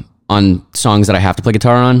on songs that I have to play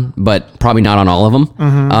guitar on, but probably not on all of them.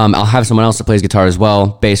 Mm-hmm. I'll have someone else that plays guitar as well,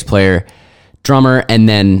 bass player, drummer, and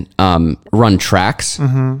then run tracks.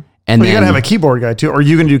 Mm-hmm. And Well, you then, got to have a keyboard guy too, or are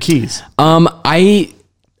you going to do keys?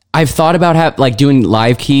 I've thought about like doing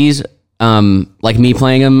live keys, like me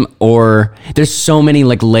playing them, or there's so many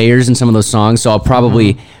like layers in some of those songs. So I'll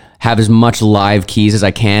probably have as much live keys as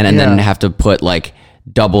I can, and then have to put like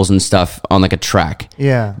doubles and stuff on like a track.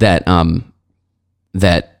 Yeah.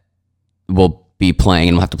 That will be playing,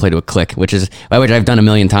 and we'll have to play to a click, which I've done a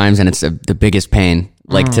million times, and it's the biggest pain,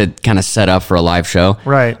 like to kind of set up for a live show.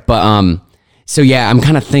 Right. But so yeah, I'm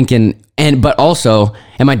kind of thinking, but also,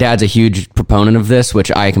 and my dad's a huge proponent of this, which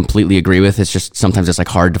I completely agree with. It's just sometimes it's like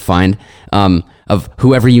hard to find of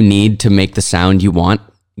whoever you need to make the sound you want.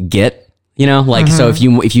 Like so if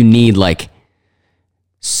you need like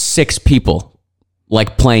 6 people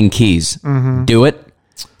like playing keys, do it.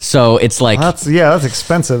 So it's like That's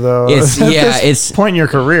expensive though. It's At this point in your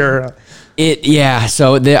career.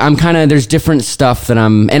 So I'm kind of, there's different stuff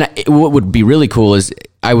that what would be really cool is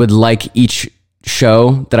I would like each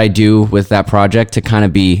show that I do with that project to kind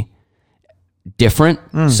of be different.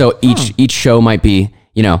 So each show might be,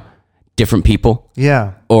 different people.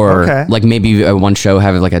 Yeah. Or like maybe one show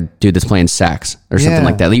have like a dude that's playing sax or something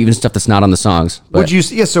like that. Even stuff that's not on the songs. But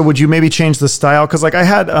would you maybe change the style? Cause like I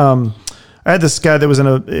had this guy that was in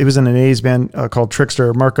an A's band called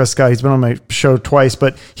Trickster, Marcus Guy. He's been on my show twice,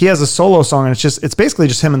 but he has a solo song and it's basically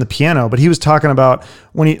just him and the piano. But he was talking about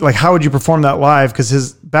how would you perform that live? Cause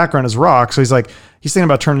his background is rock. So he's thinking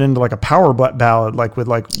about turning it into like a power ballad, like with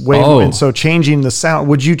like wave. And so changing the sound,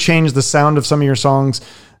 would you change the sound of some of your songs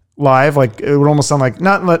live? Like it would almost sound like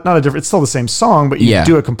not a different, it's still the same song, but you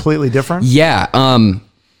do it completely different. Yeah.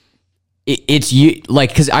 It's you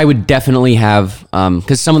like, cause I would definitely have,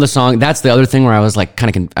 cause some of the song, that's the other thing where I was like,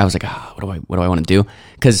 what do I want to do?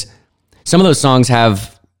 Cause some of those songs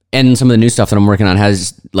have, and some of the new stuff that I'm working on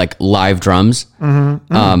has like live drums.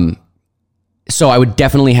 So I would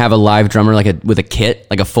definitely have a live drummer, with a kit,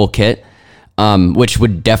 like a full kit, which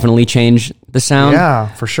would definitely change the sound.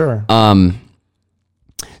 Yeah, for sure.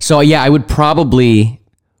 So yeah, I would probably,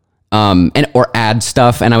 or add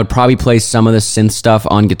stuff, and I would probably play some of the synth stuff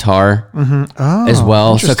on guitar as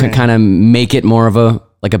well, so it could kind of make it more of a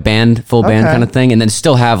band, full band kind of thing, and then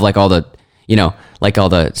still have like all the, all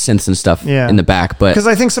the synths and stuff in the back. But because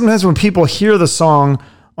I think sometimes when people hear the song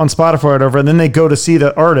on Spotify or whatever, and then they go to see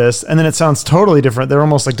the artist, and then it sounds totally different, they're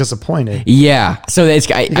almost like disappointed. Yeah, so it's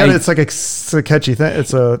it's a catchy thing.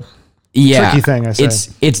 It's a tricky thing. I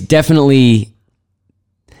say it's definitely.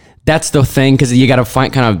 That's the thing, because you got to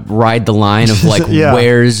kind of ride the line of like,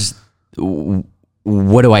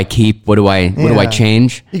 what do I keep? What do I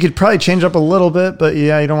change? You could probably change up a little bit, but you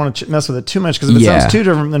don't want to mess with it too much, because if it sounds too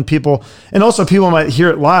different, then people might hear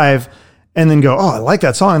it live and then go, oh, I like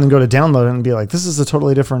that song, and then go to download it and be like, this is a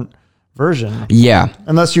totally different version. Yeah.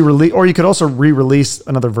 Unless you release, or you could also re-release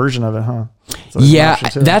another version of it, huh? So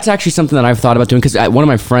that's actually something that I've thought about doing, because one of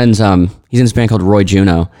my friends, he's in this band called Roy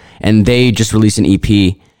Juno, and they just released an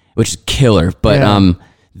EP, which is killer. But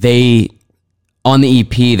they, on the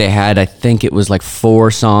EP, they had, I think it was like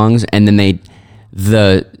 4 songs, and then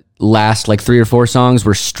the last like 3 or 4 songs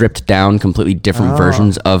were stripped down, completely different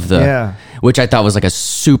versions of which I thought was like a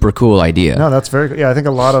super cool idea. No, that's very good. Yeah, I think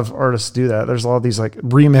a lot of artists do that. There's a lot of these like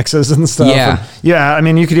remixes and stuff. Yeah. I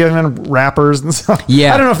mean, you could even have rappers and stuff.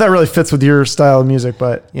 Yeah. I don't know if that really fits with your style of music,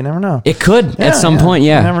 but you never know. It could at some point.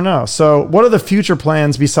 Yeah. You never know. So what are the future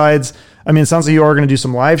plans besides, I mean, it sounds like you are going to do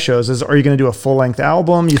some live shows. Are you going to do a full length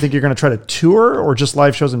album? You think you're going to try to tour, or just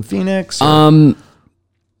live shows in Phoenix? I'm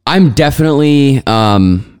definitely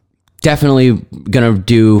gonna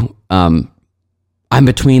do, I'm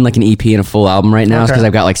between like an EP and a full album right now, because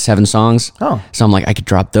I've got like 7 songs. So I'm like, I could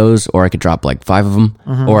drop those, or I could drop like 5 of them,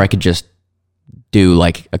 or I could just do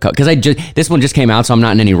like a couple, because this one just came out, so I'm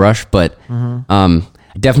not in any rush, but I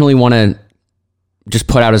definitely want to just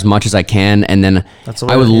put out as much as I can, and then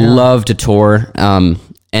I would love to tour, and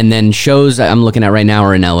then shows I'm looking at right now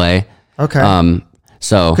are in LA.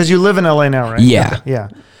 So because you live in LA now, right? Yeah.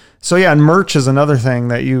 So and merch is another thing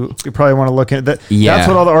that you probably want to look at. That's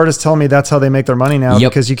what all the artists tell me. That's how they make their money now,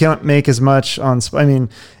 because you can't make as much on. I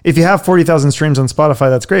mean, if you have 40,000 streams on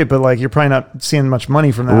Spotify, that's great, but like you're probably not seeing much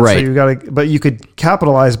money from that. Right. So but you could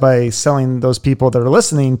capitalize by selling those people that are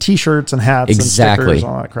listening T-shirts and hats and stickers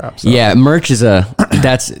and all that crap. So. Yeah, merch is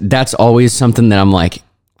that's always something that I'm like,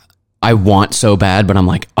 I want so bad, but I'm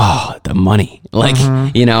like, oh, the money, like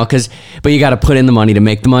but you got to put in the money to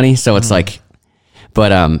make the money. So it's like.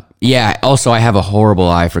 But also I have a horrible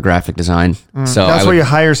eye for graphic design. So that's where you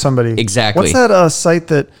hire somebody. Exactly. What's that site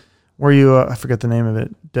where you I forget the name of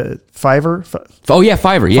it? Fiverr? Fiverr.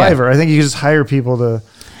 Yeah. Fiverr. I think you just hire people to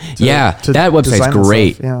that website's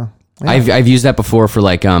great. Yeah. I've used that before for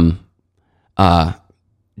like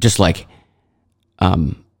just like I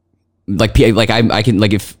can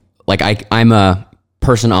like if like I'm a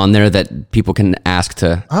person on there that people can ask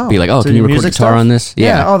to be like, oh, so can you record music guitar stuff? on this?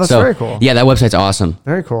 Yeah. Oh, that's very cool. Yeah, that website's awesome.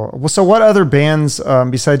 Very cool. Well, so what other bands,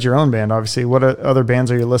 besides your own band, obviously, what other bands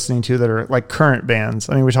are you listening to that are like current bands?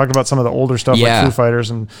 I mean, we talked about some of the older stuff like Foo Fighters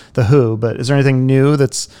and The Who, but is there anything new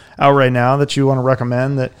that's out right now that you want to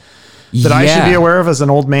recommend that I should be aware of as an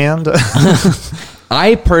old man?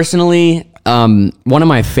 I personally, one of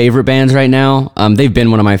my favorite bands right now, they've been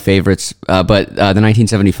one of my favorites, but the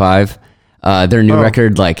 1975, their new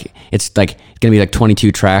record, like it's like gonna be like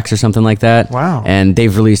 22 tracks or something like that. Wow. And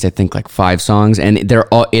they've released, I think, like 5 songs, and they're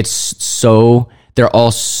all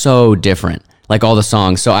so different, like all the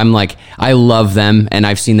songs. So I'm like, I love them, and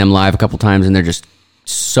I've seen them live a couple times, and they're just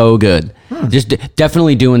so good. Just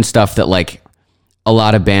definitely doing stuff that like a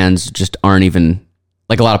lot of bands just aren't even,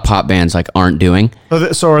 like a lot of pop bands like aren't doing.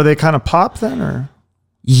 So are they kind of pop then, or?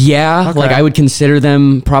 Yeah, Okay. like I would consider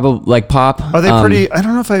them probably like pop. Are they pretty? I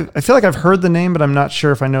don't know if I feel like I've heard the name, but I'm not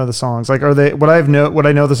sure if I know the songs. Like, are they? Would I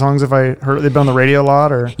know the songs if I heard they've been on the radio a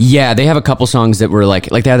lot? Or Yeah, they have a couple songs that were like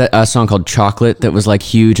they had a song called Chocolate that was like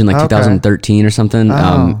huge in like 2013 or something.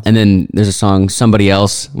 Oh. And then there's a song Somebody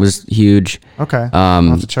Else was huge. okay, I'll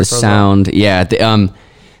have to check The those sound, yeah,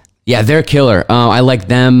 they're killer. I like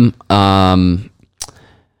them.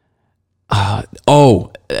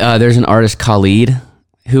 There's an artist Khalid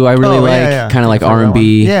who I really like, kind of like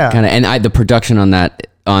R&B, kind of, and the production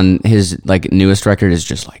on his like newest record is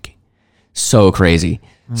just like so crazy.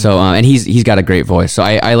 So and he's got a great voice. So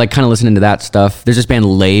I like kind of listening to that stuff. There's this band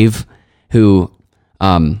Lave who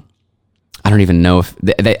I don't even know if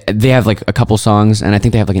they have like a couple songs, and I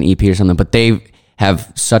think they have like an EP or something, but they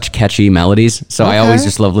have such catchy melodies. So I always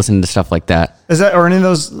just love listening to stuff like that. Are any of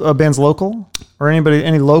those bands local, or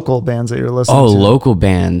any local bands that you're listening to? Oh, local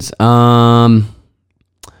bands.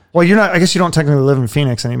 Well, you're not. I guess you don't technically live in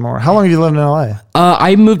Phoenix anymore. How long have you lived in LA?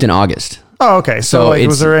 I moved in August. Oh, okay. So like,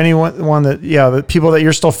 was there anyone that, the people that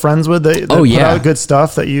you're still friends with that put out good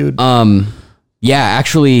stuff that you? Yeah,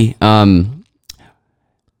 actually,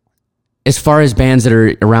 as far as bands that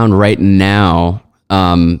are around right now,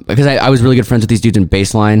 because I was really good friends with these dudes in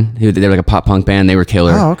Baseline, who they're like a pop punk band. They were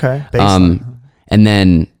killer. Oh, okay. Baseline. And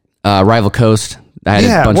then Rival Coast. I had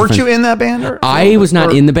a bunch of weren't friends. you in that band? I was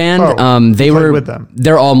not in the band. They were with them.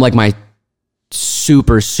 They're all like my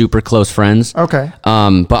super close friends. Okay.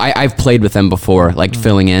 But I've played with them before, like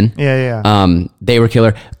filling in. Yeah. They were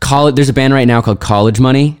killer. There's a band right now called College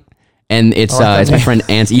Money, and it's my friend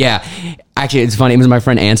Anson. Yeah, actually, it's funny. It was my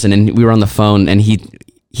friend Anson, and we were on the phone, and he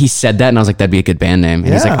said that, and I was like, that'd be a good band name.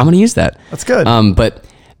 And he's like, I'm gonna use that. That's good. But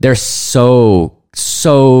they're so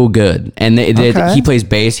good, and he plays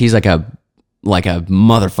bass. He's like a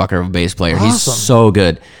motherfucker of a bass player. Awesome. He's so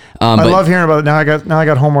good. I love hearing about it. Now I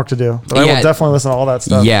got homework to do, but I will definitely listen to all that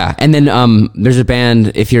stuff. Yeah, and then there's a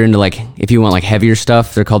band, if you want like heavier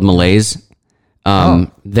stuff, they're called Malaise.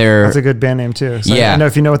 That's a good band name too. So yeah, I know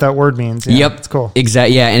if you know what that word means. Yeah, yep, it's cool.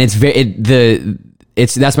 Exactly. Yeah, and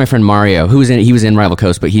that's my friend Mario, he was in Rival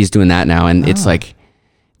Coast, but he's doing that now, and it's like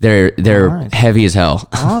they're heavy as hell.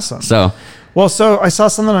 Awesome. So I saw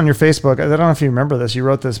something on your Facebook. I don't know if you remember this. You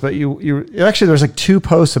wrote this, but you actually, there's like 2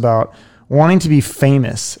 posts about wanting to be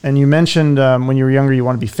famous. And you mentioned when you were younger, you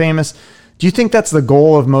want to be famous. Do you think that's the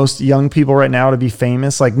goal of most young people right now, to be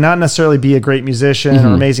famous? Like, not necessarily be a great musician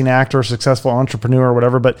or amazing actor or successful entrepreneur or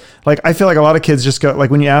whatever, but like, I feel like a lot of kids just go, like,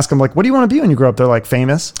 when you ask them, like, what do you want to be when you grow up? They're like,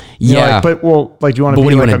 famous. You know, like, do you want to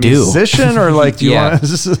be like a musician, or like, do you want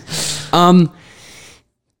to?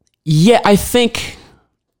 Yeah, I think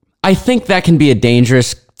that can be a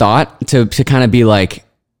dangerous thought to kind of be like,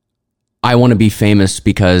 I want to be famous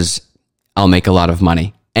because I'll make a lot of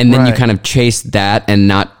money. And then you kind of chase that and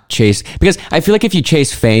not chase, because I feel like if you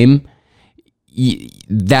chase fame,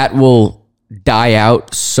 that will die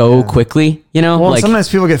out so quickly, you know? Well, like, sometimes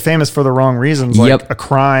people get famous for the wrong reasons, like a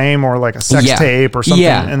crime or like a sex tape or something.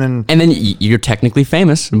 Yeah. And then you're technically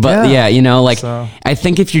famous, but you know, like, I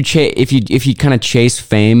think if you kind of chase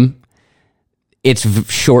fame,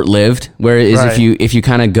 it's short-lived. Whereas if you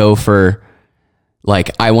kind of go for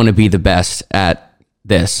like, I want to be the best at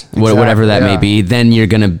this, whatever that may be, then you're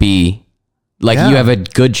going to be like, you have a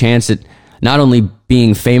good chance at not only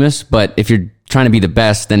being famous, but if you're trying to be the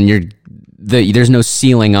best, then there's no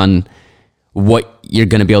ceiling on what you're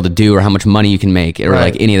going to be able to do or how much money you can make or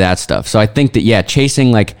like any of that stuff. So I think that,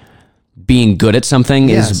 chasing like being good at something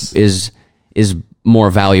is more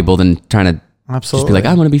valuable than trying to just be like,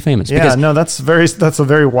 I want to be famous. Yeah, that's a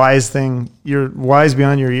very wise thing. You're wise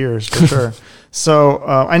beyond your years, for sure. So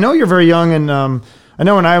I know you're very young, and I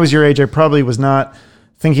know when I was your age, I probably was not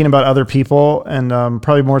thinking about other people and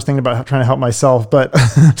probably more thinking about trying to help myself. But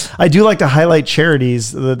I do like to highlight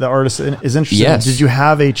charities that the artist is interested Yes. in. Did you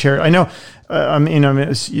have a charity? I know.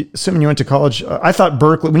 Assuming you went to college, I thought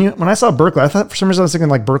Berkeley. When I saw Berkeley, I thought for some reason I was thinking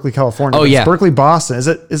like Berkeley, California. Oh, But it's yeah. Berkeley, Boston. Is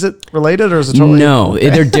it related or is it totally? No,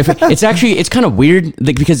 they're different. It's kind of weird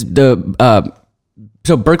like, because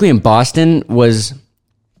so Berkeley and Boston was,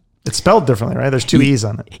 It's spelled differently, right? There's two E's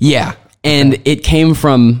on it. yeah. And it came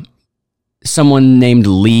from someone named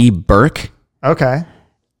Lee Burke. Okay.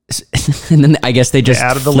 And then I guess they just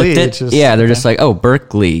added the flipped Lee, it. just- They're just like, oh,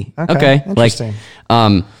 Berkeley. Okay. Like, Interesting.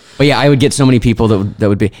 but yeah, I would get so many people that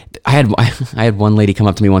would be, I had one lady come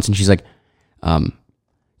up to me once and she's like, cause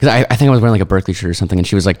I think I was wearing like a Berkeley shirt or something. And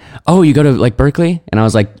she was like, oh, you go to like Berkeley? And I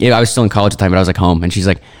was like, yeah, I was still in college at the time, but I was like home. And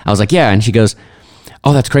I was like, yeah. And she goes,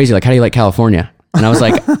 oh, that's crazy. Like, how do you like California? And I was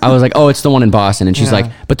like, oh, it's the one in Boston. And she's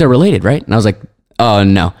like, but they're related, right? And I was like, oh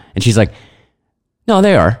no. And she's like, no,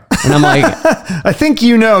 they are. And I'm like, I think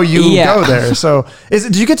you go there. So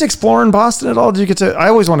did you get to explore in Boston at all? Did you get to? I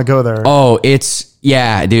always want to go there. oh,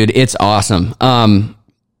 dude, it's awesome.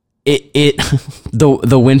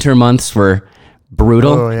 The winter months were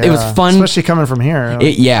brutal. Oh, yeah. It was fun. especially coming from here.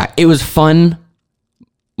 It was fun.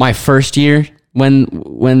 My first year when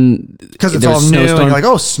Because it's there all was new, and snowstorm. you're like,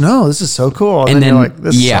 oh, snow, this is so cool. And, and then then you're like,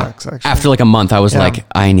 this sucks. Actually, after like a month, I was like,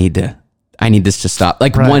 I need this to stop.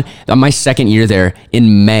 Like Right. my second year there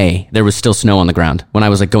in May, there was still snow on the ground when I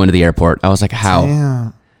was like going to the airport. I was like, how?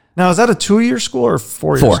 yeah. Now, is that a 2-year school or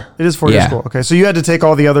 4 years? 4. It is 4-year Yeah. school. Okay, so you had to take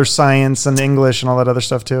all the other science and English and all that other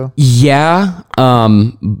stuff too. Yeah.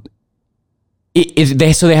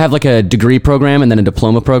 They have like a degree program and then a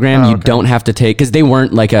diploma program. You don't have to take, because they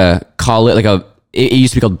weren't like a college, it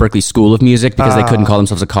used to be called Berkeley School of Music because they couldn't call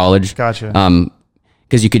themselves a college. Gotcha.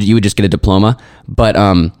 Because you would just get a diploma. But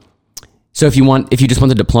so if you just want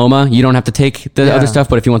the diploma, you don't have to take the other stuff.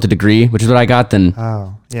 But if you want the degree, which is what I got, then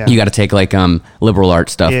you got to take like liberal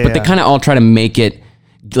arts stuff. Yeah, but they kind of all try to make it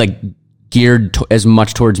like geared as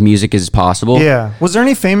much towards music as possible. Yeah. Was there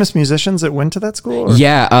any famous musicians that went to that school? Or?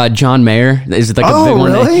 Yeah, John Mayer is like a big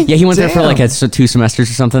one. Really? Yeah, he went there for like Damn. 2 semesters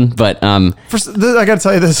or something. But I got to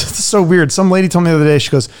tell you this. It's so weird. Some lady told me the other day. She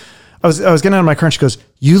goes, I was getting out of my car. And she goes,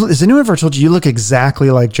 has anyone ever told you look exactly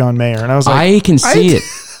like John Mayer? And I was like, I can see it.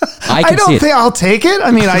 I don't think I'll take it.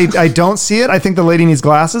 I mean, I don't see it. I think the lady needs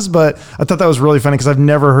glasses, but I thought that was really funny because I've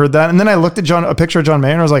never heard that. And then I looked at a picture of John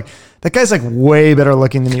Mayer, and I was like, that guy's like way better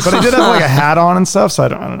looking than me. But I did have like a hat on and stuff, so I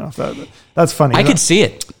don't know if that's funny. I could see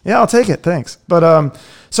it. Yeah, I'll take it. Thanks. But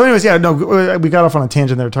so anyways, yeah, no, we got off on a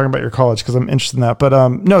tangent there talking about your college because I'm interested in that. But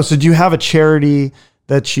no, so do you have a charity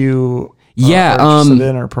that you are interested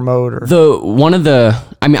in or promote or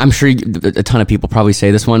I'm sure a ton of people probably say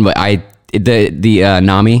this one, but the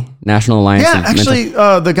NAMI, National Alliance. Yeah, actually,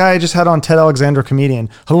 the guy I just had on, Ted Alexander, comedian,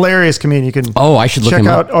 hilarious comedian. You can I should look check him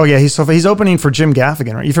out. up. Oh yeah, he's opening for Jim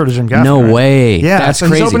Gaffigan, right? You've heard of Jim Gaffigan? No right? way. Yeah, That's so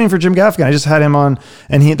crazy. he's opening for Jim Gaffigan. I just had him on,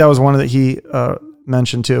 and that was one that he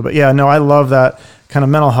mentioned too. But yeah, no, I love that kind of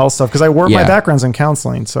mental health stuff because my background's in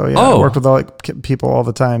counseling, so yeah, I work with people all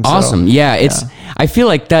the time. So, awesome. Yeah, I feel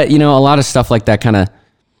like that. A lot of stuff like that kind of.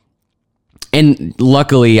 And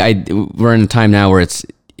luckily, we're in a time now where it's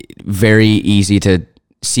very easy to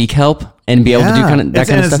seek help and be able to do kind of that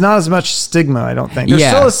kind of stuff. It's not as much stigma, I don't think. There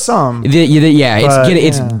still is some.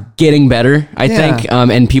 It's getting better, I think,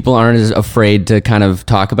 and people aren't as afraid to kind of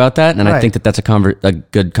talk about that. And I think that's a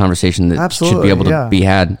good conversation that should be able to be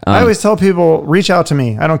had. I always tell people, reach out to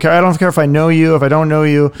me. I don't care. I don't care if I know you, if I don't know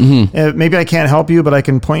you. Maybe I can't help you, but I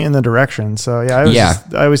can point you in the direction. So I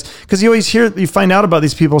always because you find out about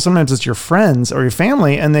these people. Sometimes it's your friends or your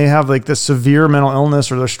family, and they have like this severe mental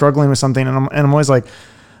illness or they're struggling with something, and I'm always like,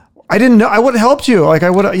 I didn't know. I would have helped you. Like I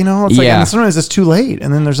would, it's like, and sometimes it's too late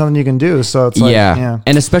and then there's nothing you can do. So it's like,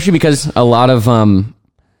 And especially because a lot of,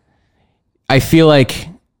 I feel like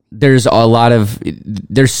there's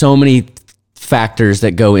so many factors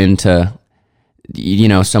that go into,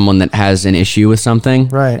 someone that has an issue with something.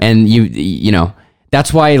 Right. And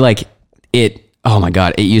that's why like oh my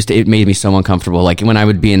God, it made me so uncomfortable. Like when I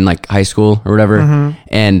would be in like high school or whatever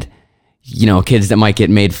and, kids that might get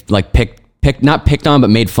made like not picked on, but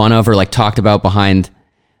made fun of or like talked about behind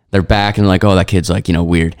their back and like, oh, that kid's like,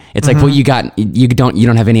 weird. It's like, well, you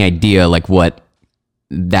don't have any idea like what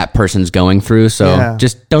that person's going through. So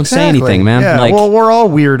just don't say anything, man. Yeah. Like, well, we're all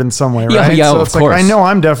weird in some way, right? Yeah, so of it's course. like, I know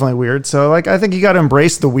I'm definitely weird. So like, I think you got to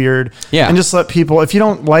embrace the weird and just let people, if you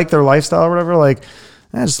don't like their lifestyle or whatever, like,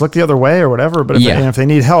 just look the other way or whatever. But if they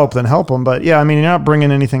need help, then help them. But yeah, I mean, you're not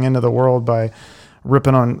bringing anything into the world by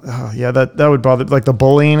ripping on. That would bother, like the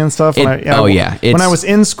bullying and stuff. When When I was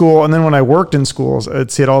in school, and then when I worked in schools,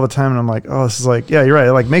 I'd see it all the time, and I'm like, oh, this is like, yeah, you're right.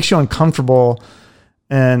 It like makes you uncomfortable.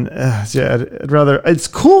 And I'd rather. It's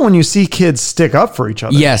cool when you see kids stick up for each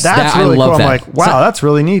other. Yes, that's really cool. I'm like, wow, that's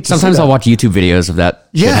really neat. Sometimes I'll watch YouTube videos of that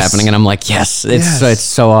shit happening, and I'm like, it's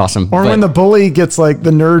so awesome. Or when the bully gets like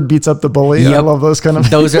the nerd beats up the bully. Yep. I love those kind of.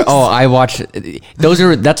 Those are I watch.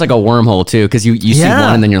 That's like a wormhole too, because you see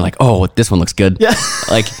one and then you're like, oh, this one looks good. Yeah,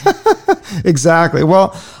 like exactly.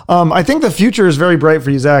 Well, I think the future is very bright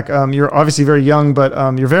for you, Zach. You're obviously very young,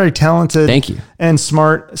 but you're very talented. Thank you. And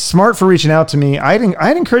smart for reaching out to me.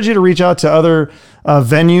 I'd encourage you to reach out to other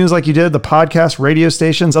venues like you did, the podcast, radio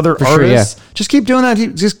stations, other artists. Sure, yeah. Just keep doing that.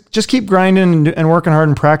 Just keep grinding and working hard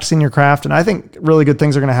and practicing your craft. And I think really good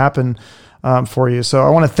things are going to happen for you. So I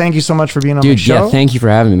want to thank you so much for being on the show. Yeah, thank you for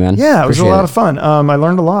having me, man. Yeah, it was a lot of fun. I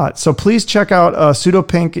learned a lot. So please check out Pseudo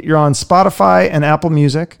Pink. You're on Spotify and Apple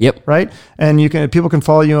Music. Yep. Right? And people can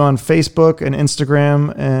follow you on Facebook and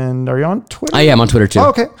Instagram. And are you on Twitter? I am on Twitter too. Oh,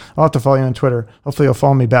 okay. I'll have to follow you on Twitter. Hopefully you'll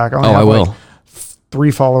follow me back. I will. Like 3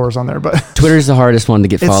 followers on there, but Twitter's the hardest one to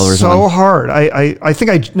get followers it's so hard. I think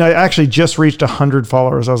I actually just reached 100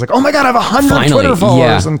 followers. I was like, oh my God, I have 100 Twitter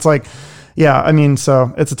followers. Yeah. And it's like, yeah, I mean,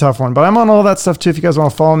 so it's a tough one, but I'm on all that stuff too if you guys want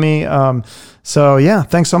to follow me. So yeah,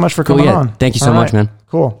 thanks so much for coming on. Thank you so much, man.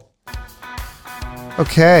 Cool.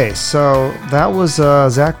 Okay, so that was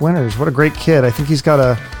Zach Winters. What a great kid. I think he's got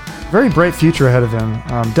a very bright future ahead of him.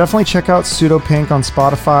 Definitely check out Pseudo Pink on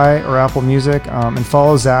Spotify or Apple Music, and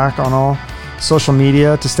follow Zach on all social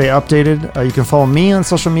media to stay updated. You can follow me on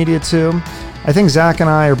social media too. I think Zach and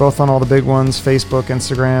I are both on all the big ones: Facebook,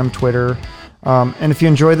 Instagram, Twitter. And if you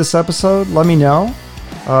enjoyed this episode, let me know,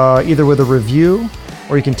 either with a review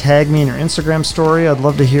or you can tag me in your Instagram story. I'd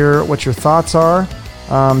love to hear what your thoughts are.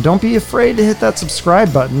 Don't be afraid to hit that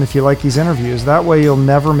subscribe button if you like these interviews. That way you'll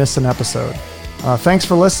never miss an episode. Thanks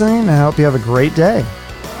for listening, and I hope you have a great day.